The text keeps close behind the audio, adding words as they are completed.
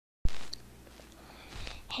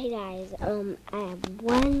Hey guys, I have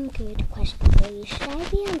one good question for you. Should I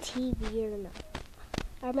be on TV or not?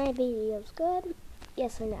 Are my videos good?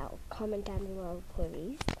 Yes or no? Comment down below,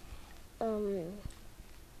 please. Do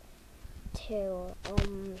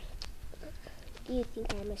you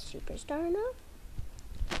think I'm a superstar enough?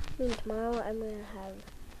 I mean, tomorrow I'm gonna have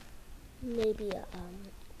maybe a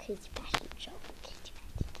crazy fashion show.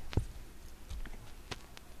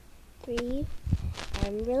 3,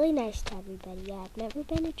 I'm really nice to everybody. I've never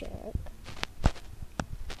been a jerk.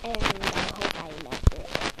 And I hope I never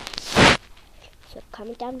am. So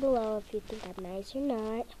comment down below if you think I'm nice or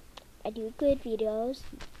not. I do good videos.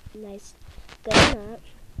 Nice, good or not.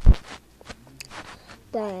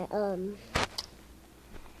 But,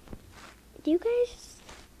 do you guys...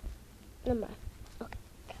 Never mind. Okay.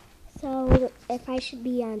 So, if I should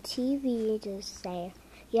be on TV, just say...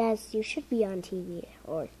 Yes, you should be on TV,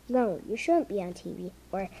 or no, you shouldn't be on TV,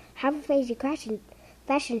 or have a crazy fashion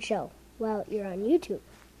show while you're on YouTube,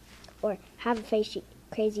 or have a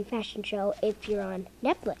crazy fashion show if you're on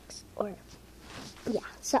Netflix, or yeah,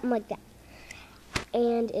 something like that.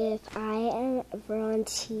 And if I am ever on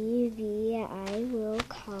TV, I will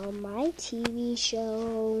call my TV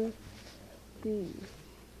show,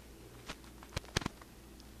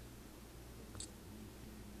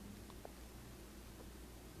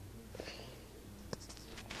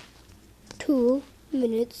 2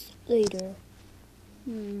 minutes later.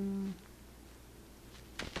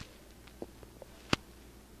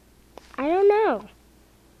 I don't know.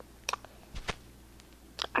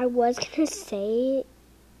 I was gonna say,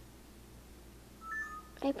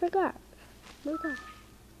 I forgot. Oh my gosh.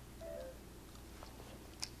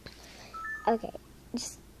 Okay,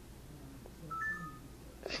 just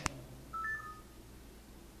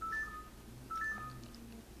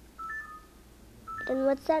then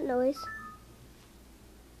what's that noise?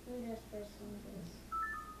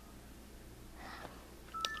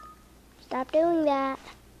 Stop doing that.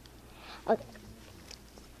 Okay.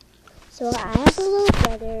 So I have a little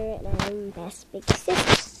brother and I'm best big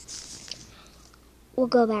sister. We'll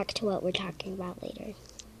go back to what we're talking about later.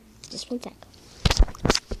 Just 1 sec.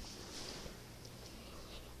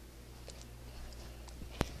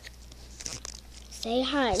 Say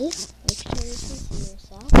hi. Make sure you can see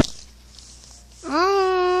yourself.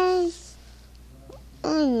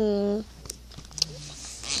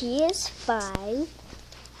 She is 5.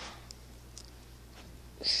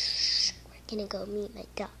 We're gonna go meet my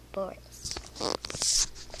dog, Boris.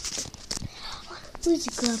 Who's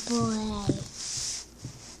a good boy?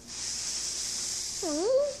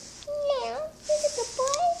 Yeah, who's a good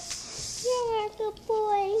boy? You're a good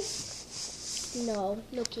boy.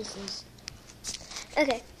 No kisses.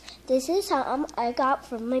 Okay, this is something I got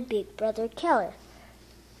from my big brother Keller.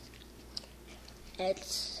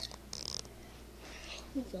 It's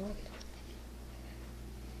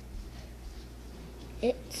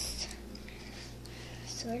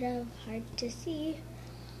sort of hard to see.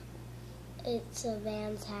 It's a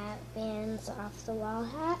Vans hat, Vans off the wall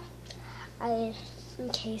hat. In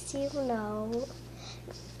case you know,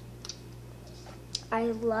 I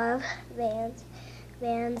love Vans.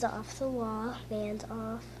 Vans off the wall, Vans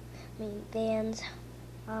off the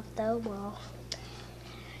wall.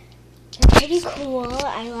 They're pretty cool.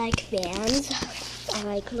 I like Vans. I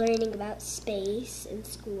like learning about space in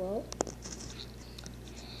school.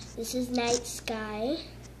 This is night sky.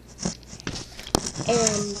 And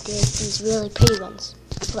there's these really pretty ones.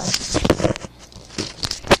 Look.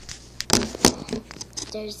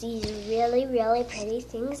 There's these really, really pretty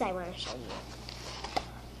things I want to show you.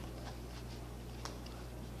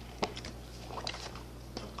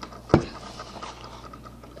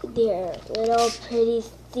 They're little pretty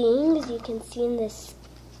things you can see in the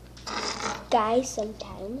sky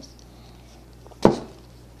sometimes.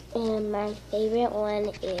 And my favorite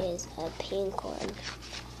one is a pink one.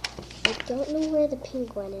 I don't know where the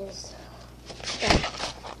pink one is.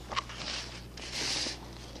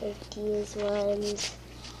 Like these ones.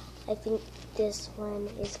 I think this one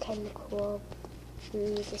is kind of cool.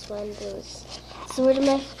 This one is sort of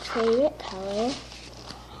my favorite color.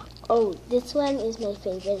 Oh, this one is my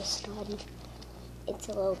favorite one. It's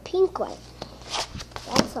a little pink one.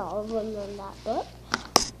 That's all of them in that book.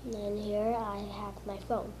 And then here I have my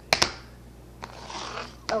phone.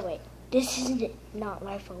 Oh wait, this is not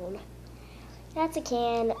my phone. That's a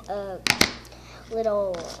can of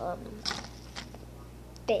little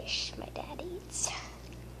fish my dad eats.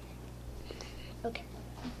 Okay.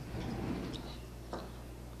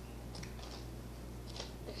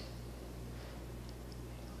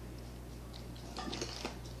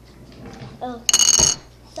 Oh,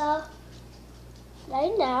 so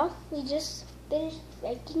right now we just finished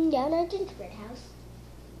breaking down our gingerbread house.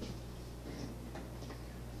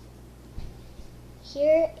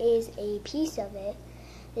 Here is a piece of it.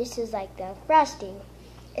 This is like the frosting.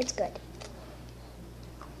 It's good.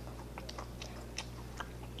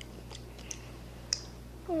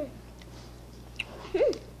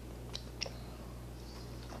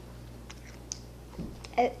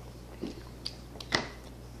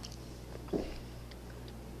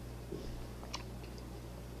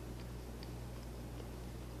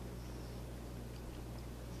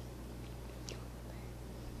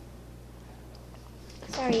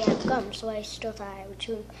 Sorry, I have gum, so I still thought I would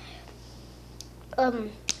chew.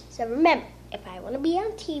 So remember, if I want to be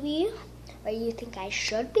on TV, or you think I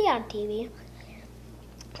should be on TV,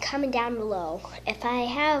 comment down below. If I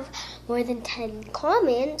have more than 10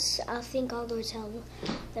 comments, I'll go tell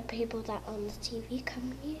the people that on the TV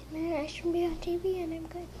company I should be on TV, and I'm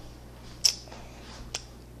good.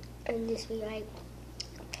 And just be like,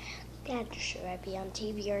 yeah, should I be on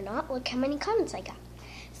TV or not? Look how many comments I got.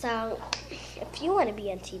 So, if you want to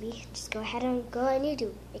be on TV, just go ahead and go on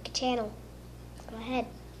YouTube. Make a channel. Go ahead.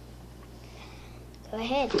 Go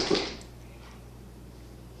ahead.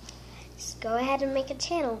 Just go ahead and make a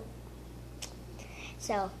channel.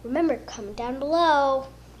 So, remember, comment down below.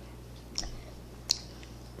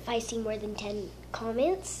 If I see more than 10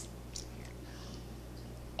 comments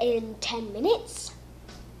in 10 minutes,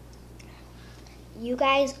 you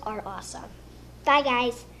guys are awesome. Bye,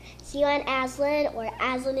 guys. See you on Azlyn, or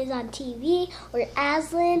Azlyn is on TV, or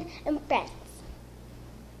Azlyn and Friends,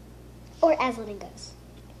 or Azlyn and Ghosts.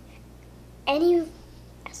 Azlyn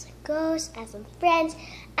Ghosts, Azlyn Friends,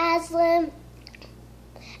 Azlyn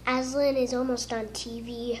is almost on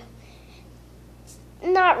TV.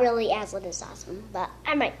 Not really Azlyn is Awesome, but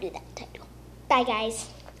I might do that title. Bye, guys.